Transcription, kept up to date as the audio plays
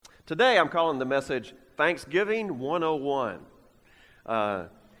Today I'm calling the message Thanksgiving 101.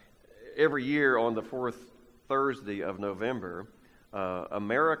 Every year on the fourth Thursday of November,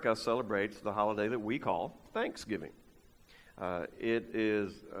 America celebrates the holiday that we call Thanksgiving. It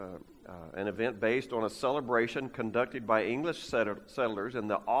is an event based on a celebration conducted by English settlers in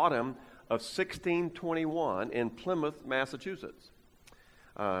the autumn of 1621 in Plymouth, Massachusetts.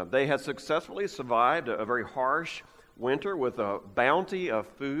 They had successfully survived a very harsh winter with a bounty of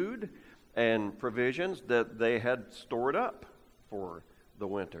food and provisions that they had stored up for the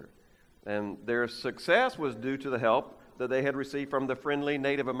winter. And their success was due to the help that they had received from the friendly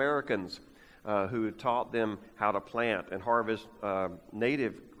Native Americans who taught them how to plant and harvest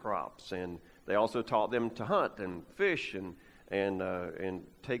native crops. And they also taught them to hunt and fish and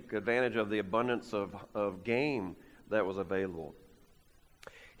take advantage of the abundance of game that was available.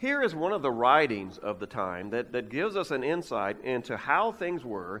 Here is one of the writings of the time that gives us an insight into how things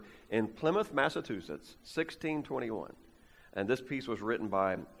were in Plymouth, Massachusetts, 1621. And this piece was written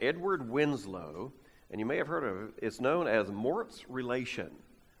by Edward Winslow, and you may have heard of it. It's known as Mort's Relation,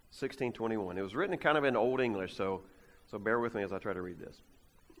 1621. It was written kind of in Old English, so bear with me as I try to read this.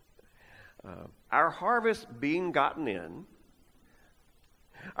 Our harvest being gotten in,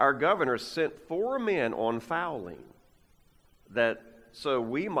 our governor sent 4 men on fowling, that so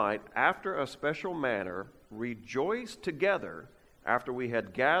we might, after a special manner, rejoice together after we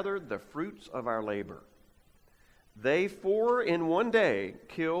had gathered the fruits of our labor. They 4 in one day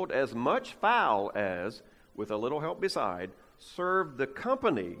killed as much fowl as, with a little help beside, served the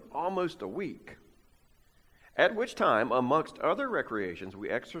company almost a week. At which time, amongst other recreations, we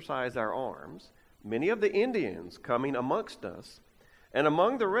exercised our arms, many of the Indians coming amongst us, and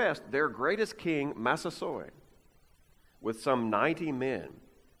among the rest their greatest king, Massasoit, with some 90 men,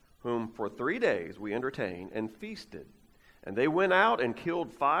 whom for 3 days we entertained and feasted. And they went out and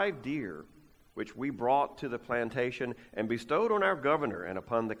killed 5 deer, which we brought to the plantation and bestowed on our governor and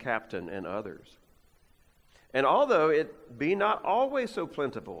upon the captain and others. And although it be not always so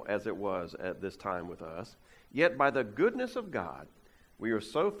plentiful as it was at this time with us, yet by the goodness of God we are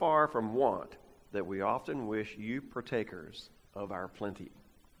so far from want that we often wish you partakers of our plenty.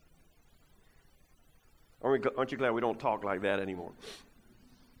 Aren't you glad we don't talk like that anymore?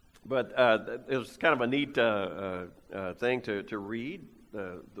 But it was kind of a neat thing to read,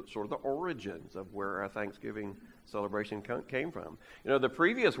 the sort of the origins of where our Thanksgiving celebration came from. You know, the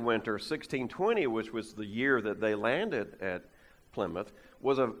previous winter, 1620, which was the year that they landed at Plymouth,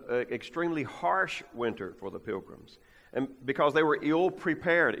 was an extremely harsh winter for the Pilgrims. And because they were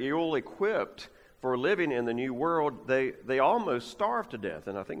ill-prepared, ill-equipped for living in the New World, they almost starved to death,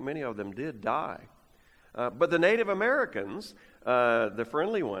 and I think many of them did die. But the Native Americans, the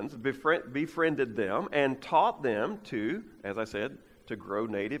friendly ones, befriended them and taught them to, as I said, to grow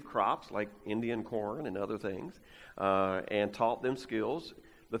native crops like Indian corn and other things, and taught them skills,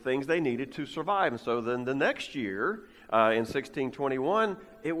 the things they needed to survive. And so then the next year, in 1621,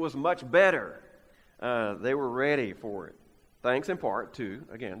 it was much better. They were ready for it, thanks in part to,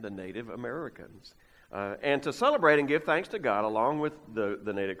 again, the Native Americans. And to celebrate and give thanks to God, along with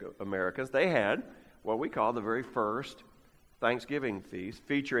the Native Americans, they had what we call the very first Thanksgiving feast,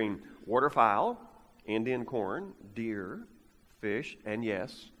 featuring waterfowl, Indian corn, deer, fish, and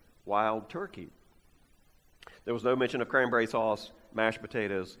yes, wild turkey. There was no mention of cranberry sauce, mashed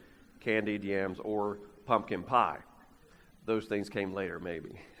potatoes, candied yams, or pumpkin pie. Those things came later,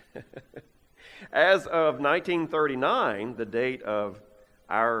 maybe. As of 1939, the date of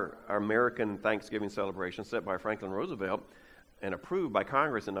our American Thanksgiving celebration set by Franklin Roosevelt and approved by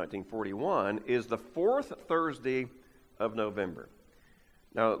Congress in 1941, is the 4th Thursday of November.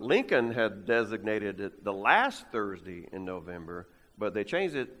 Now, Lincoln had designated it the last Thursday in November, but they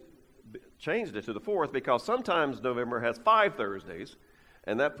changed it to the 4th because sometimes November has 5 Thursdays,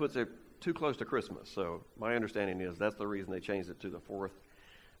 and that puts it too close to Christmas. So my understanding is that's the reason they changed it to the 4th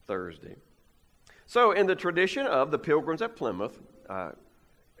Thursday. So in the tradition of the Pilgrims at Plymouth,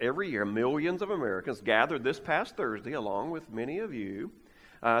 every year, millions of Americans gathered this past Thursday, along with many of you,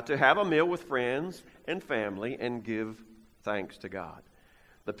 to have a meal with friends and family and give thanks to God.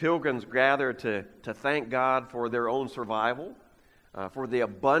 The Pilgrims gathered to thank God for their own survival, for the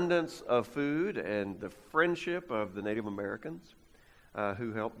abundance of food and the friendship of the Native Americans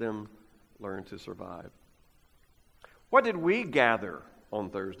who helped them learn to survive. What did we gather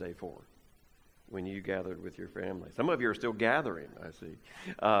on Thursday for? When you gathered with your family. Some of you are still gathering, I see.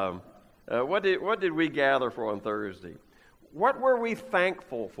 What did we gather for on Thursday? What were we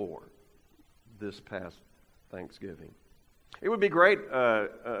thankful for this past Thanksgiving? It would be a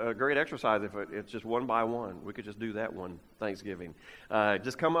great exercise if it's just one by one. We could just do that one Thanksgiving.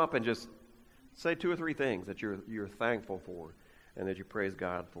 Just come up and just say 2 or 3 things that you're thankful for and that you praise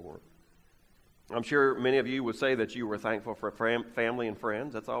God for. I'm sure many of you would say that you were thankful for family and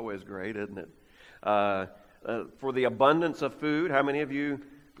friends. That's always great, isn't it? For the abundance of food. How many of you,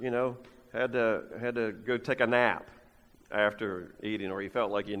 had to go take a nap after eating, or you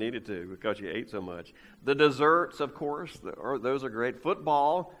felt like you needed to because you ate so much? The desserts, of course, those are great.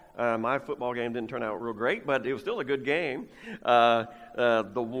 Football. My football game didn't turn out real great, but it was still a good game.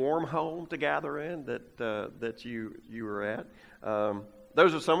 The warm home to gather in that you were at.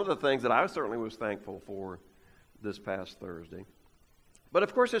 Those are some of the things that I certainly was thankful for this past Thursday. But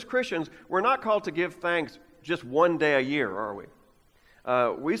of course, as Christians, we're not called to give thanks just one day a year, are we?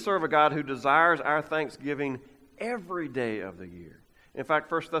 We serve a God who desires our thanksgiving every day of the year. In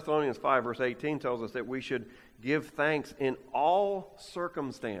fact, 1 Thessalonians 5, verse 18 tells us that we should give thanks in all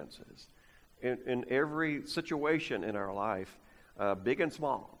circumstances, in every situation in our life, big and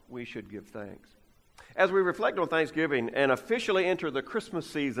small. We should give thanks. As we reflect on Thanksgiving and officially enter the Christmas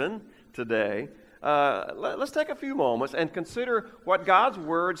season today, let's take a few moments and consider what God's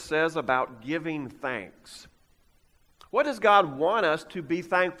Word says about giving thanks. What does God want us to be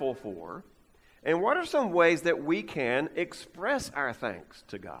thankful for? And what are some ways that we can express our thanks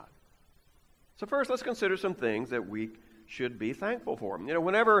to God? So first, let's consider some things that we should be thankful for.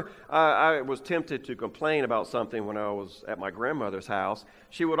 Whenever I was tempted to complain about something when I was at my grandmother's house,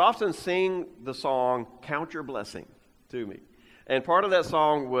 she would often sing the song, "Count Your Blessings," to me. And part of that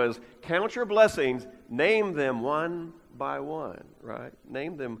song was, count your blessings, name them one by one, right?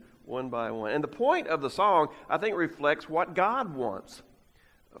 Name them one by one. And the point of the song, I think, reflects what God wants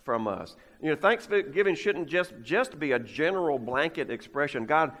from us. Thanksgiving shouldn't just be a general blanket expression.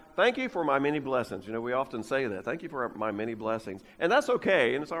 God, thank you for my many blessings. We often say that. Thank you for my many blessings. And that's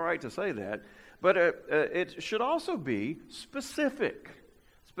okay, and it's all right to say that. But it should also be specific.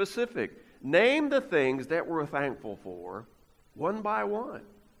 Specific. Name the things that we're thankful for one by one.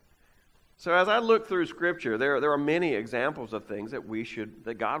 So as I look through Scripture, there are many examples of things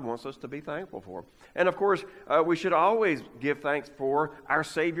that God wants us to be thankful for. And of course, we should always give thanks for our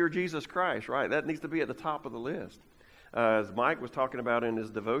Savior Jesus Christ, right? That needs to be at the top of the list. As Mike was talking about in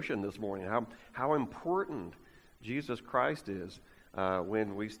his devotion this morning, how important Jesus Christ is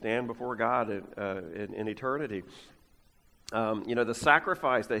when we stand before God in eternity. The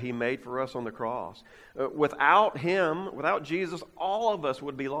sacrifice that He made for us on the cross. Without Him, without Jesus, all of us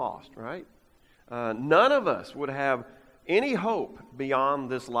would be lost, right? None of us would have any hope beyond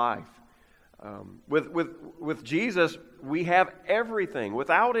this life. With Jesus, we have everything.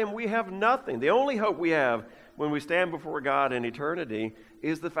 Without Him, we have nothing. The only hope we have when we stand before God in eternity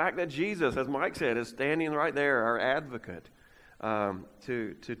is the fact that Jesus, as Mike said, is standing right there, our advocate,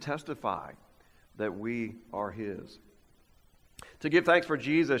 to testify that we are His. To give thanks for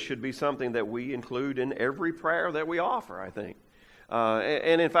Jesus should be something that we include in every prayer that we offer, I think.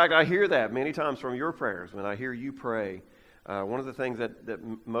 And in fact, I hear that many times from your prayers. When I hear you pray, one of the things that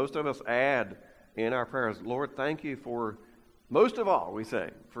most of us add in our prayers, Lord, thank you for, most of all, we say,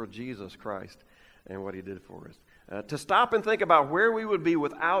 for Jesus Christ and what He did for us. To stop and think about where we would be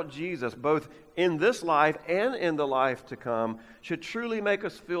without Jesus, both in this life and in the life to come, should truly make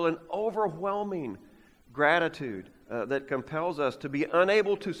us feel an overwhelming gratitude that compels us to be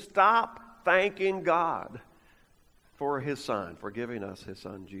unable to stop thanking God for His Son, for giving us His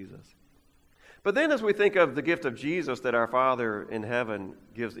Son, Jesus. But then as we think of the gift of Jesus that our Father in heaven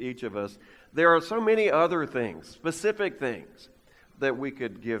gives each of us, there are so many other things, specific things, that we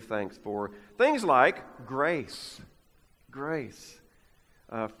could give thanks for. Things like grace. Grace.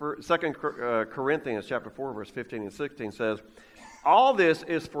 2 Corinthians chapter 4, verse 15 and 16 says, all this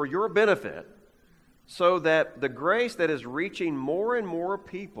is for your benefit, so that the grace that is reaching more and more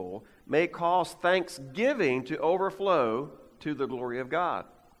people may cause thanksgiving to overflow to the glory of God.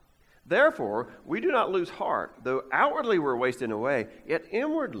 Therefore, we do not lose heart, though outwardly we're wasting away, yet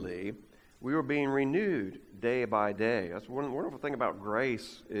inwardly we are being renewed day by day. That's one wonderful thing about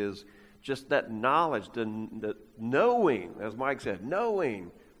grace is just that knowledge, that knowing, as Mike said,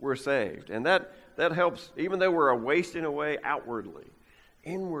 knowing we're saved. And that helps, even though we're wasting away outwardly,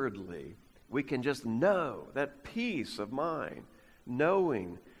 inwardly, we can just know that peace of mind,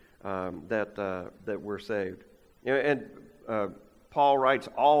 knowing that we're saved. And Paul writes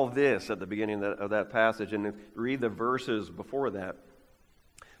all this at the beginning of that passage, and if you read the verses before that,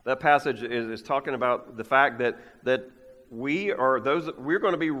 that passage is talking about the fact that we're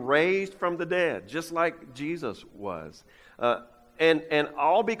going to be raised from the dead, just like Jesus was, and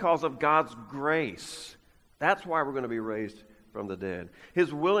all because of God's grace That's why we're going to be raised from the dead.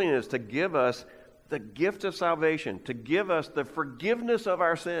 His willingness to give us the gift of salvation, to give us the forgiveness of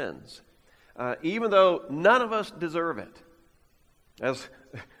our sins, even though none of us deserve it. As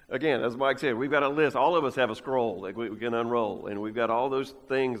Mike said, we've got a list. All of us have a scroll that we can unroll, and we've got all those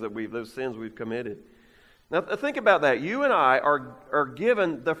things those sins we've committed. Now, think about that. You and I are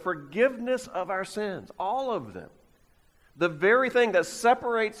given the forgiveness of our sins, all of them. The very thing that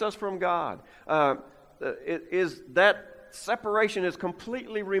separates us from God that separation is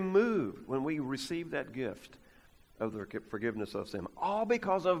completely removed when we receive that gift of the forgiveness of sin, all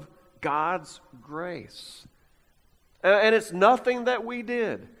because of God's grace. And it's nothing that we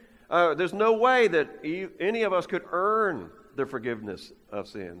did. There's no way that any of us could earn the forgiveness of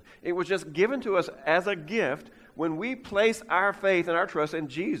sin. It was just given to us as a gift when we place our faith and our trust in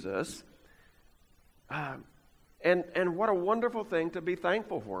Jesus. And what a wonderful thing to be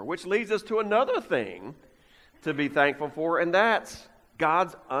thankful for, which leads us to another thing to be thankful for, and that's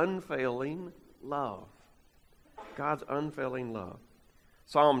God's unfailing love. God's unfailing love.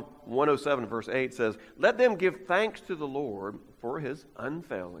 Psalm 107 verse 8 says, "Let them give thanks to the Lord for his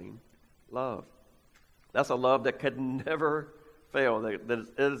unfailing love." That's a love that could never fail, that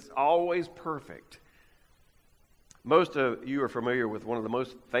is always perfect. Most of you are familiar with one of the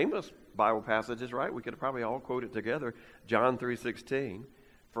most famous Bible passages, right? We could probably all quote it together. John 3:16.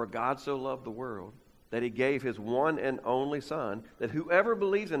 "For God so loved the world that he gave his one and only Son, that whoever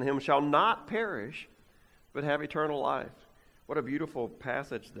believes in him shall not perish, but have eternal life." What a beautiful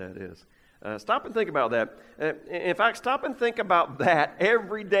passage that is. Stop and think about that. In fact, stop and think about that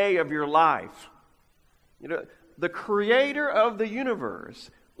every day of your life. You know, the creator of the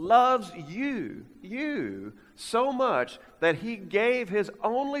universe loves you so much that he gave his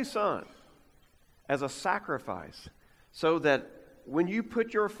only Son as a sacrifice, so that when you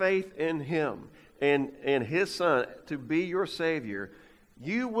put your faith in him and his Son to be your Savior,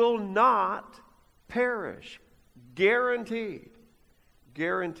 you will not perish. Guaranteed.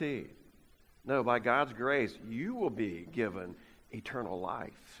 Guaranteed. No, by God's grace, you will be given eternal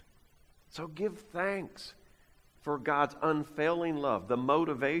life. So give thanks for God's unfailing love, the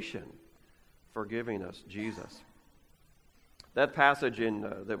motivation for giving us Jesus. That passage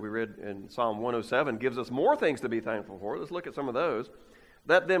that we read in Psalm 107 gives us more things to be thankful for. Let's look at some of those.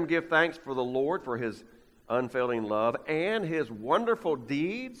 "Let them give thanks for the Lord, for his unfailing love and his wonderful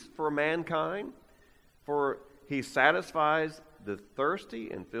deeds for mankind. For he satisfies the thirsty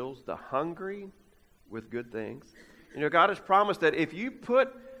and fills the hungry with good things." You know, God has promised that if you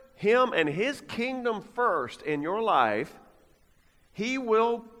put him and his kingdom first in your life, he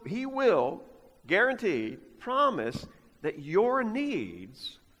will guarantee, promise that your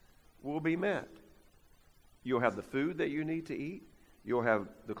needs will be met. You'll have the food that you need to eat. You'll have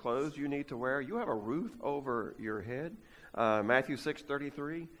the clothes you need to wear. You'll have a roof over your head. Matthew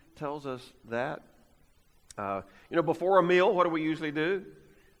 6:33 tells us that. Before a meal, what do we usually do?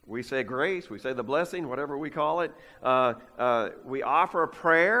 We say grace, we say the blessing, whatever we call it. We offer a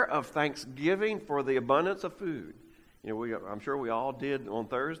prayer of thanksgiving for the abundance of food. I'm sure we all did on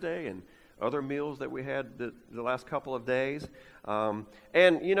Thursday and other meals that we had the last couple of days.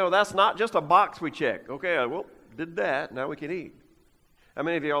 That's not just a box we check. Okay, well, did that, now we can eat. How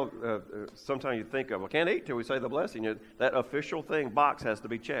many of y'all, sometimes you think of, can't eat till we say the blessing. That official box has to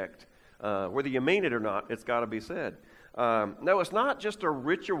be checked. Whether you mean it or not, it's got to be said. No, it's not just a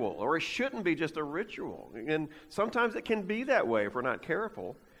ritual, or it shouldn't be just a ritual. And sometimes it can be that way if we're not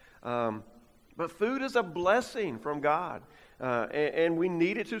careful. But food is a blessing from God, and we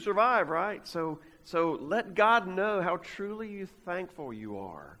need it to survive, right? So let God know how truly thankful you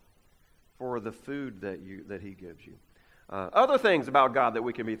are for the food that he gives you. Other things about God that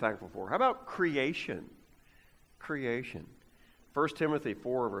we can be thankful for. How about creation? Creation. 1 Timothy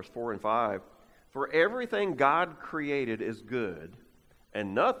 4, verse 4 and 5. "For everything God created is good,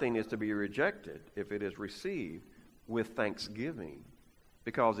 and nothing is to be rejected if it is received with thanksgiving,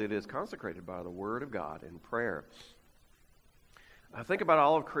 because it is consecrated by the word of God in prayer." Think about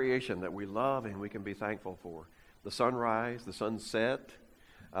all of creation that we love and we can be thankful for. The sunrise, the sunset,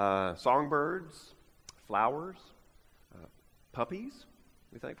 songbirds, flowers, puppies.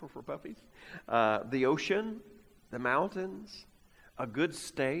 We're thankful for puppies. The ocean, the mountains, a good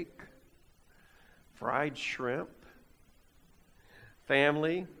steak, fried shrimp,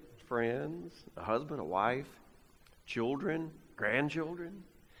 family, friends, a husband, a wife, children, grandchildren.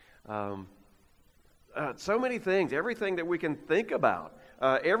 So many things, everything that we can think about,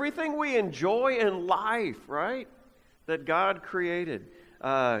 everything we enjoy in life, right, that God created,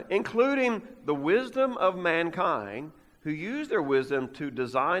 including the wisdom of mankind who use their wisdom to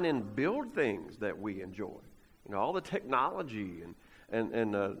design and build things that we enjoy. all the technology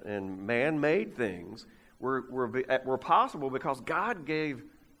and man-made things were possible because God gave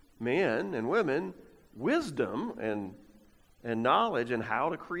men and women wisdom and knowledge in how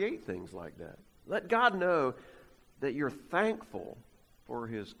to create things like that. Let God know that you're thankful for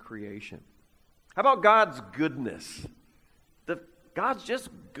His creation. How about God's goodness? God's just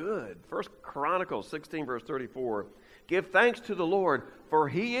good. 1 Chronicles 16, verse 34. Give thanks to the Lord, for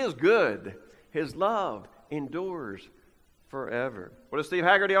He is good. His love endures forever. What does Steve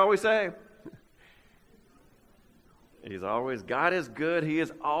Haggerty always say? God is good. He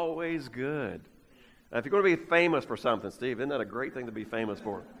is always good. Now, if you're going to be famous for something, Steve, isn't that a great thing to be famous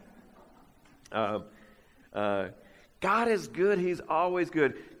for? God is good. He's always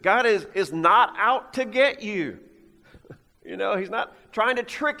good. God is not out to get you. He's not trying to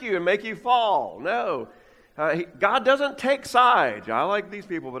trick you and make you fall. No. God doesn't take sides. I like these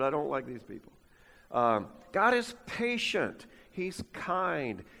people, but I don't like these people. God is patient. He's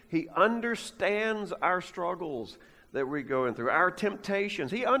kind. He understands our struggles that we're going through, our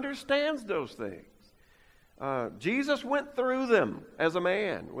temptations. He understands those things. Jesus went through them as a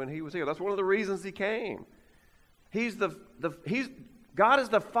man when He was here. That's one of the reasons He came. God is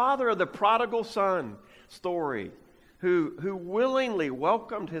the father of the prodigal son story, who willingly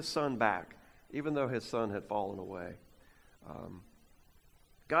welcomed his son back, even though his son had fallen away.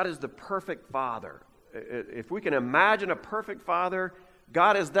 God is the perfect father. If we can imagine a perfect father,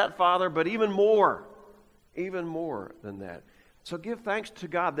 God is that father, but even more than that. So give thanks to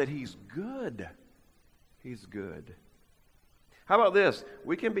God that He's good. He's good. How about this?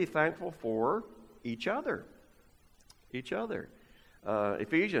 We can be thankful for each other.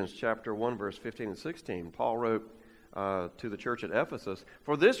 Ephesians chapter 1, verse 15 and 16, Paul wrote to the church at Ephesus,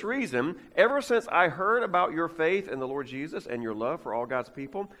 "For this reason, ever since I heard about your faith in the Lord Jesus and your love for all God's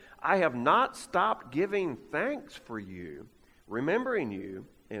people, I have not stopped giving thanks for you, remembering you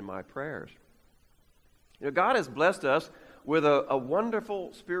in my prayers." God has blessed us with a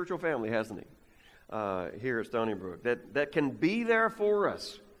wonderful spiritual family, hasn't He? Here at Stony Brook, that can be there for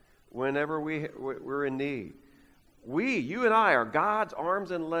us whenever we're in need. You and I are God's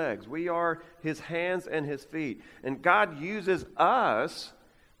arms and legs. We are His hands and His feet. And God uses us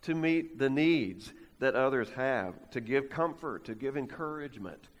to meet the needs that others have, to give comfort, to give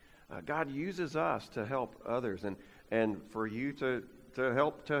encouragement. God uses us to help others and for you to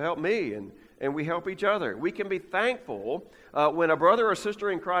help me, and we help each other. We can be thankful when a brother or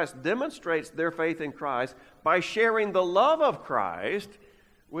sister in Christ demonstrates their faith in Christ by sharing the love of Christ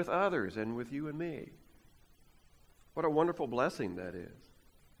with others and with you and me. What a wonderful blessing that is.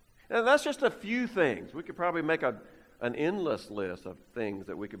 And that's just a few things. We could probably make an endless list of things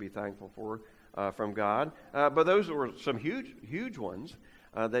that we could be thankful for from God. But those were some huge ones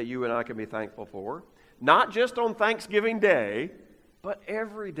that you and I can be thankful for. Not just on Thanksgiving Day, but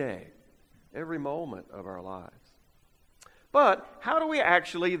every day, every moment of our lives. But how do we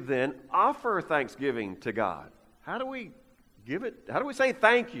actually then offer thanksgiving to God? How do we say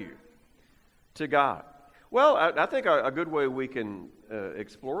thank you to God? Well, I think a good way we can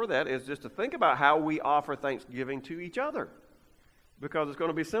explore that is just to think about how we offer thanksgiving to each other, because it's going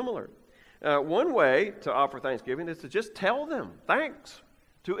to be similar. One way to offer thanksgiving is to just tell them thanks,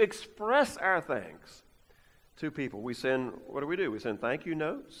 to express our thanks to people. What do? We send thank you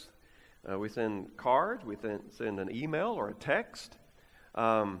notes. We send cards. We send an email or a text.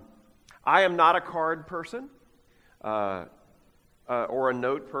 I am not a card person or a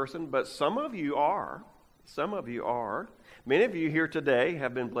note person, but some of you are. Many of you here today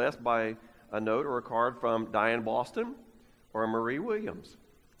have been blessed by a note or a card from Diane Boston or Marie Williams,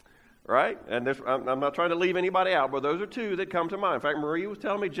 right? And I'm not trying to leave anybody out, but those are two that come to mind. In fact, Marie was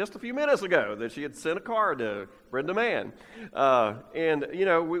telling me just a few minutes ago that she had sent a card to Brenda Mann.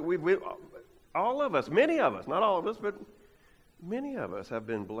 We all of us, many of us, not all of us, but many of us have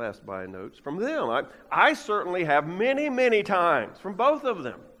been blessed by notes from them. I certainly have many times from both of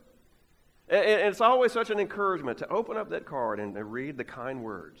them. And it's always such an encouragement to open up that card and read the kind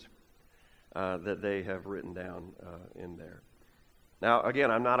words that they have written down in there. Now,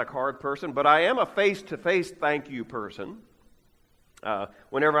 again, I'm not a card person, but I am a face-to-face thank you person.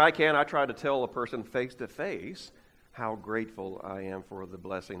 Whenever I can, I try to tell a person face-to-face how grateful I am for the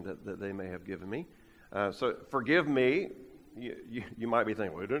blessing that they may have given me. So forgive me. You might be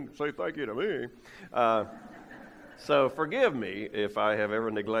thinking, well, he didn't say thank you to me. So forgive me if I have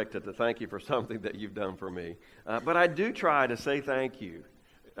ever neglected to thank you for something that you've done for me. But I do try to say thank you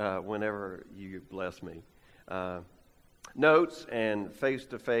whenever you bless me. Notes and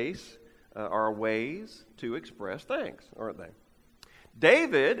face-to-face are ways to express thanks, aren't they?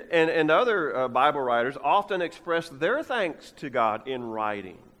 David and other Bible writers often express their thanks to God in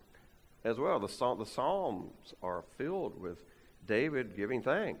writing as well. The Psalms are filled with David giving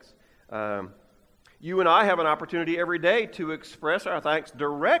thanks. You and I have an opportunity every day to express our thanks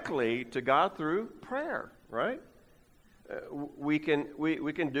directly to God through prayer, right? We can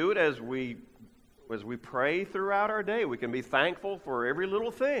do it as we pray throughout our day. We can be thankful for every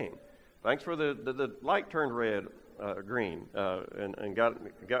little thing. Thanks for the light turned green and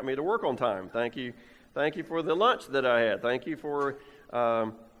got me to work on time. Thank you for the lunch that I had. Thank you for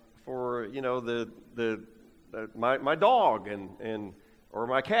my dog or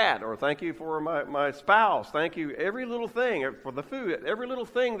my cat, or thank you for my spouse. Thank you. Every little thing, for the food, every little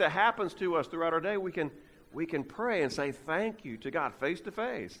thing that happens to us throughout our day, we can pray and say thank you to God face to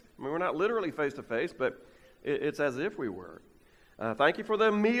face. I mean, we're not literally face to face, but it's as if we were. Thank you for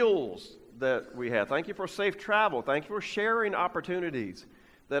the meals that we had. Thank you for safe travel. Thank you for sharing opportunities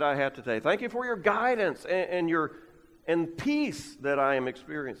that I had today. Thank you for your guidance and peace that I am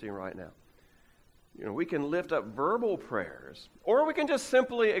experiencing right now. We can lift up verbal prayers, or we can just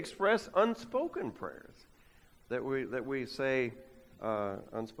simply express unspoken prayers that we say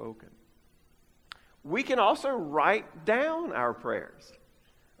unspoken. We can also write down our prayers.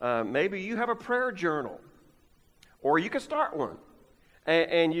 Maybe you have a prayer journal, or you can start one,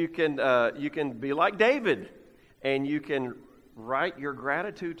 and you can be like David, and you can write your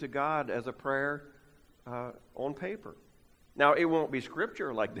gratitude to God as a prayer on paper. Now, it won't be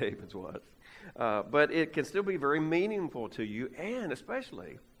scripture like David's was. But it can still be very meaningful to you, and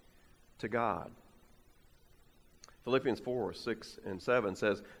especially to God. Philippians 4, 6, and 7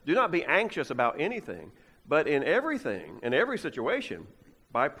 says, "Do not be anxious about anything, but in everything, in every situation,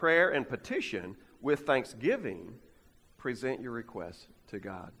 by prayer and petition, with thanksgiving, present your requests to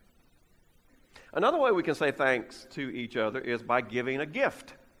God." Another way we can say thanks to each other is by giving a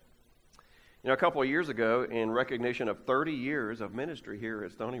gift. A couple of years ago, in recognition of 30 years of ministry here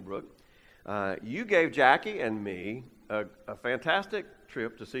at Stony Brook, you gave Jackie and me a fantastic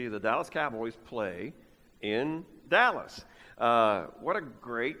trip to see the Dallas Cowboys play in Dallas. What a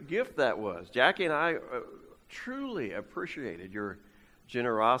great gift that was. Jackie and I truly appreciated your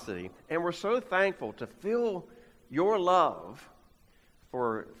generosity, and we're so thankful to feel your love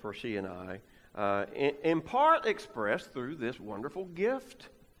for she and I, in part expressed through this wonderful gift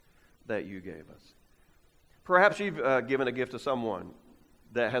that you gave us. Perhaps you've given a gift to someone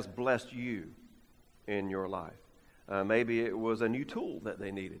that has blessed you in your life. Maybe it was a new tool that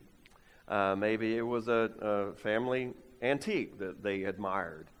they needed. Maybe it was a family antique that they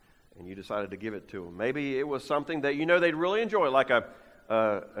admired, and you decided to give it to them. Maybe it was something that they'd really enjoy, like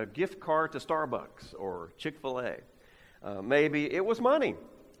a gift card to Starbucks or Chick-fil-A. Maybe it was money.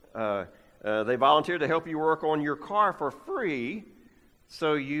 They volunteered to help you work on your car for free,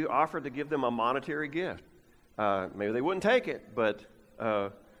 so you offered to give them a monetary gift. Maybe they wouldn't take it, but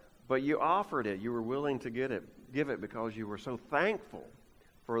you offered it. You were willing to give it because you were so thankful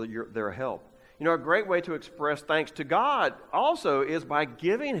for their help. A great way to express thanks to God also is by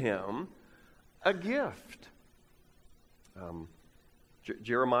giving Him a gift.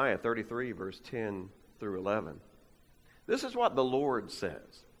 Jeremiah 33, verse 10 through 11. This is what the Lord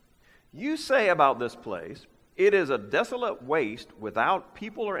says. "You say about this place, it is a desolate waste without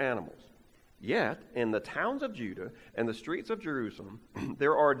people or animals. Yet, in the towns of Judah and the streets of Jerusalem,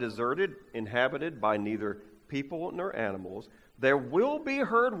 there are deserted, inhabited by neither people nor animals. There will be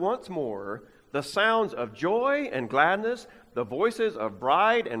heard once more the sounds of joy and gladness, the voices of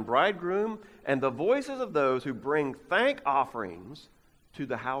bride and bridegroom, and the voices of those who bring thank offerings to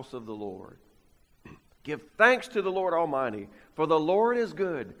the house of the Lord. Give thanks to the Lord Almighty, for the Lord is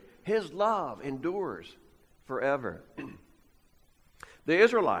good. His love endures forever." The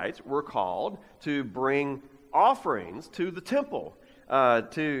Israelites were called to bring offerings to the temple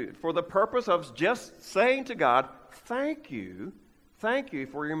for the purpose of just saying to God, thank you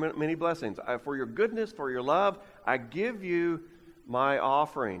for your many blessings, for your goodness, for your love. I give you my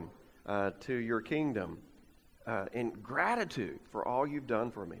offering to your kingdom in gratitude for all you've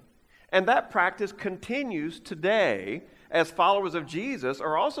done for me. And that practice continues today, as followers of Jesus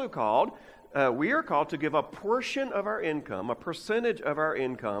are also called. We are called to give a portion of our income, a percentage of our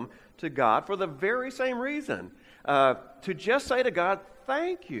income to God for the very same reason. To just say to God,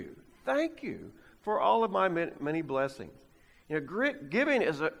 thank you for all of my many blessings. Giving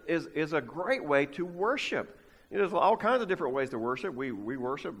is a great way to worship. There's all kinds of different ways to worship. We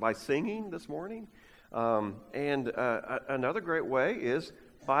worship by singing this morning. And another great way is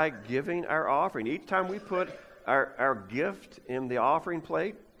by giving our offering. Each time we put our gift in the offering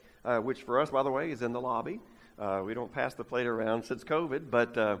plate, which for us, by the way, is in the lobby. We don't pass the plate around since COVID,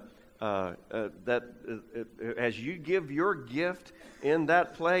 but as you give your gift in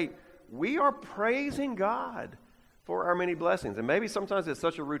that plate, we are praising God for our many blessings. And maybe sometimes it's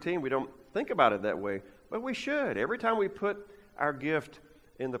such a routine we don't think about it that way, but we should. Every time we put our gift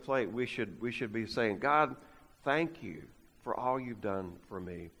in the plate, we should be saying, God, thank you for all you've done for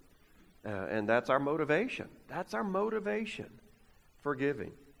me. And that's our motivation. That's our motivation for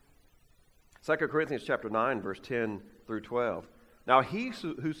giving. 2 Corinthians chapter 9, verse 10 through 12. Now he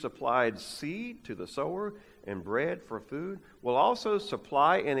who supplied seed to the sower and bread for food will also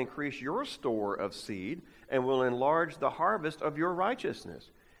supply and increase your store of seed and will enlarge the harvest of your righteousness.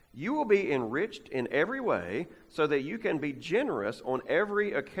 You will be enriched in every way so that you can be generous on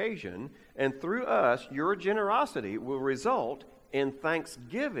every occasion, and through us your generosity will result in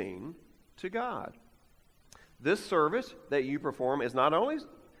thanksgiving to God. This service that you perform is not only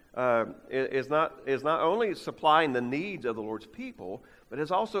supplying the needs of the Lord's people, but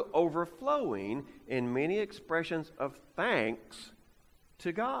is also overflowing in many expressions of thanks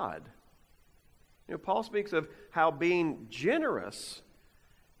to God. You know, Paul speaks of how being generous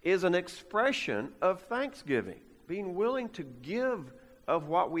is an expression of thanksgiving. Being willing to give of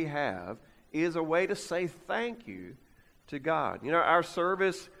what we have is a way to say thank you to God. You know, our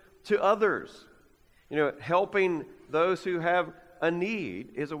service to others, you know, helping those who have a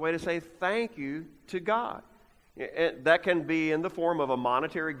need is a way to say thank you to God. That can be in the form of a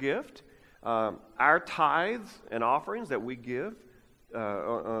monetary gift. Our tithes and offerings that we give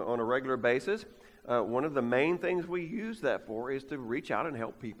on a regular basis, one of the main things we use that for is to reach out and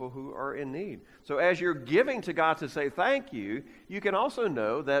help people who are in need. So as you're giving to God to say thank you, you can also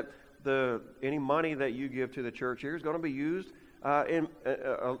know that any money that you give to the church here is going to be used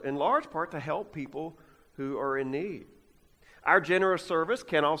in large part to help people who are in need. Our generous service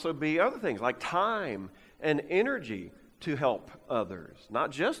can also be other things like time and energy to help others. Not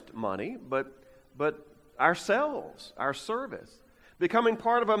just money, but ourselves, our service. Becoming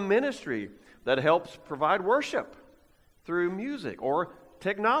part of a ministry that helps provide worship through music or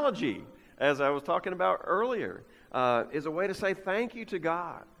technology, as I was talking about earlier, is a way to say thank you to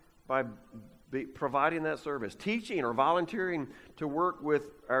God by providing that service. Teaching or volunteering to work with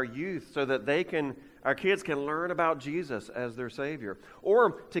our youth so that our kids can learn about Jesus as their Savior.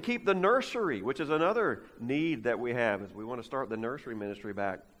 Or to keep the nursery, which is another need that we have, as we want to start the nursery ministry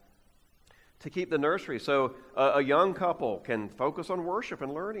back. To keep the nursery so a young couple can focus on worship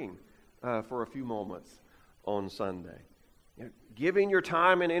and learning for a few moments on Sunday. You know, giving your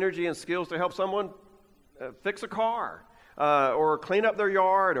time and energy and skills to help someone fix a car or clean up their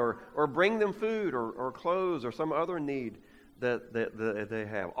yard or bring them food or clothes or some other need that they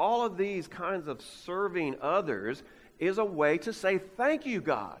have. All of these kinds of serving others is a way to say, thank you,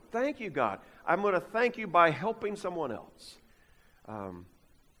 God. Thank you, God. I'm going to thank you by helping someone else.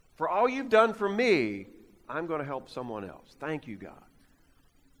 For all you've done for me, I'm going to help someone else. Thank you, God.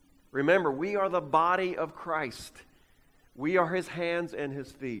 Remember, we are the body of Christ. We are his hands and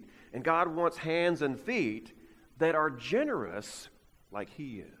his feet. And God wants hands and feet that are generous like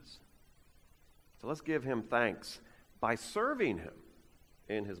he is. So let's give him thanks by serving him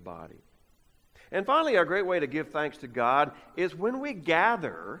in his body. And finally, a great way to give thanks to God is when we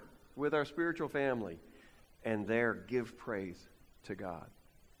gather with our spiritual family and there give praise to God.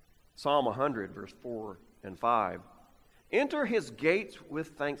 Psalm 100, verse 4 and 5. Enter his gates with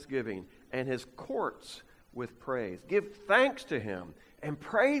thanksgiving and his courts with praise. Give thanks to him and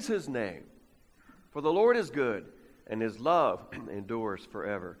praise his name. For the Lord is good, and his love endures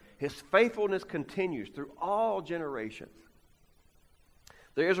forever. His faithfulness continues through all generations.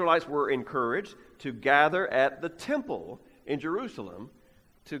 The Israelites were encouraged to gather at the temple in Jerusalem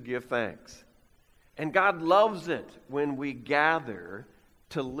to give thanks. And God loves it when we gather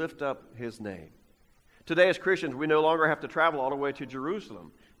to lift up his name. Today as Christians, we no longer have to travel all the way to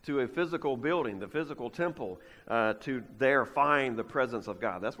Jerusalem, to a physical building, the physical temple, to there find the presence of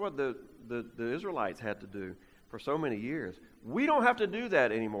God. That's what the Israelites had to do for so many years. We don't have to do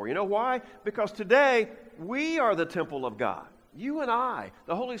that anymore. You know why? Because today, we are the temple of God. You and I,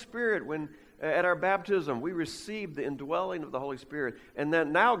 the Holy Spirit, when at our baptism, we received the indwelling of the Holy Spirit. And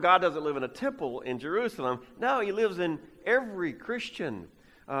then now God doesn't live in a temple in Jerusalem. No, he lives in every Christian.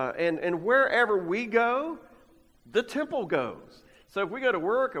 And wherever we go, the temple goes. So if we go to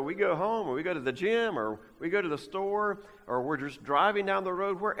work or we go home or we go to the gym or we go to the store or we're just driving down the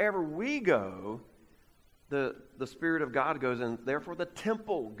road, wherever we go, the Spirit of God goes, and therefore the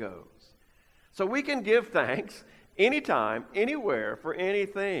temple goes. So we can give thanks anytime, anywhere, for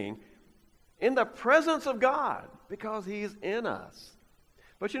anything in the presence of God because he's in us.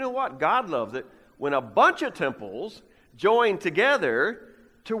 But you know what? God loves it when a bunch of temples join together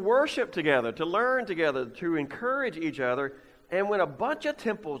to worship together, to learn together, to encourage each other, and when a bunch of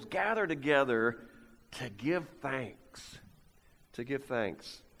temples gather together to give thanks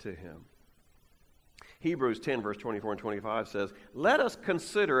to Him. Hebrews 10, verse 24 and 25 says, "Let us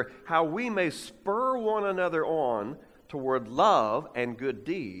consider how we may spur one another on toward love and good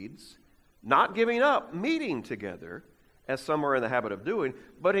deeds, not giving up meeting together, as some are in the habit of doing,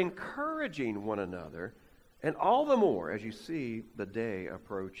 but encouraging one another, and all the more as you see the day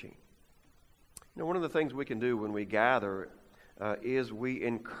approaching." You know, one of the things we can do when we gather is we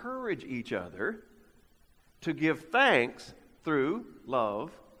encourage each other to give thanks through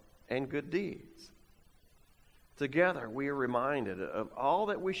love and good deeds. Together, we are reminded of all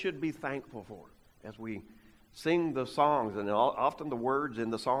that we should be thankful for as we sing the songs, and often the words in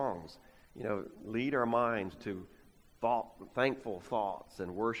the songs, lead our minds to thankful thoughts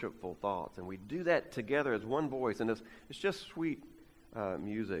and worshipful thoughts. And we do that together as one voice, and it's just sweet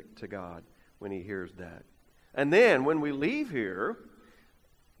music to God when He hears that. And then when we leave here,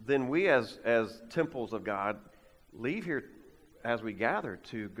 then we as temples of God leave here as we gather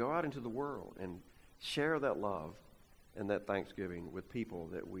to go out into the world and share that love and that thanksgiving with people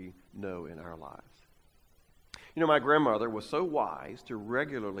that we know in our lives. My grandmother was so wise to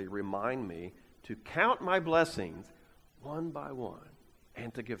regularly remind me to count my blessings one by one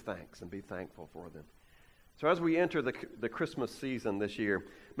and to give thanks and be thankful for them. So as we enter the Christmas season this year,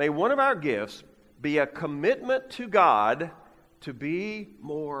 may one of our gifts be a commitment to God to be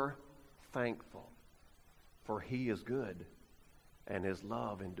more thankful, for He is good and His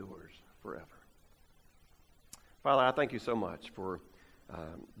love endures forever. Father, I thank You so much for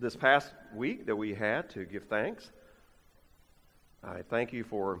this past week that we had to give thanks. I thank You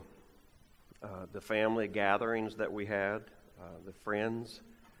for the family gatherings that we had, the friends,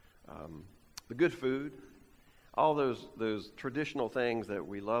 the good food, all those traditional things that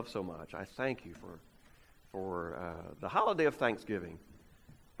we love so much. I thank You for the holiday of Thanksgiving.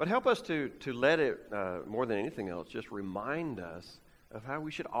 But help us to let it, more than anything else, just remind us of how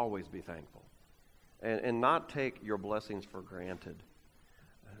we should always be thankful and not take Your blessings for granted.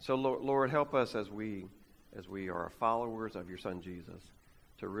 So, Lord, help us as we are followers of Your Son Jesus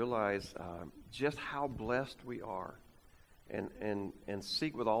to realize just how blessed we are and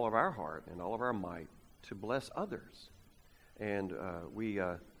seek with all of our heart and all of our might to bless others. And we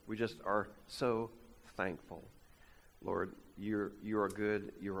just are so thankful. Lord, you are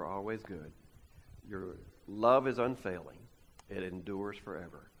good. You are always good. Your love is unfailing. It endures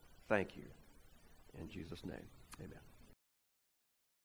forever. Thank You. In Jesus' name, amen.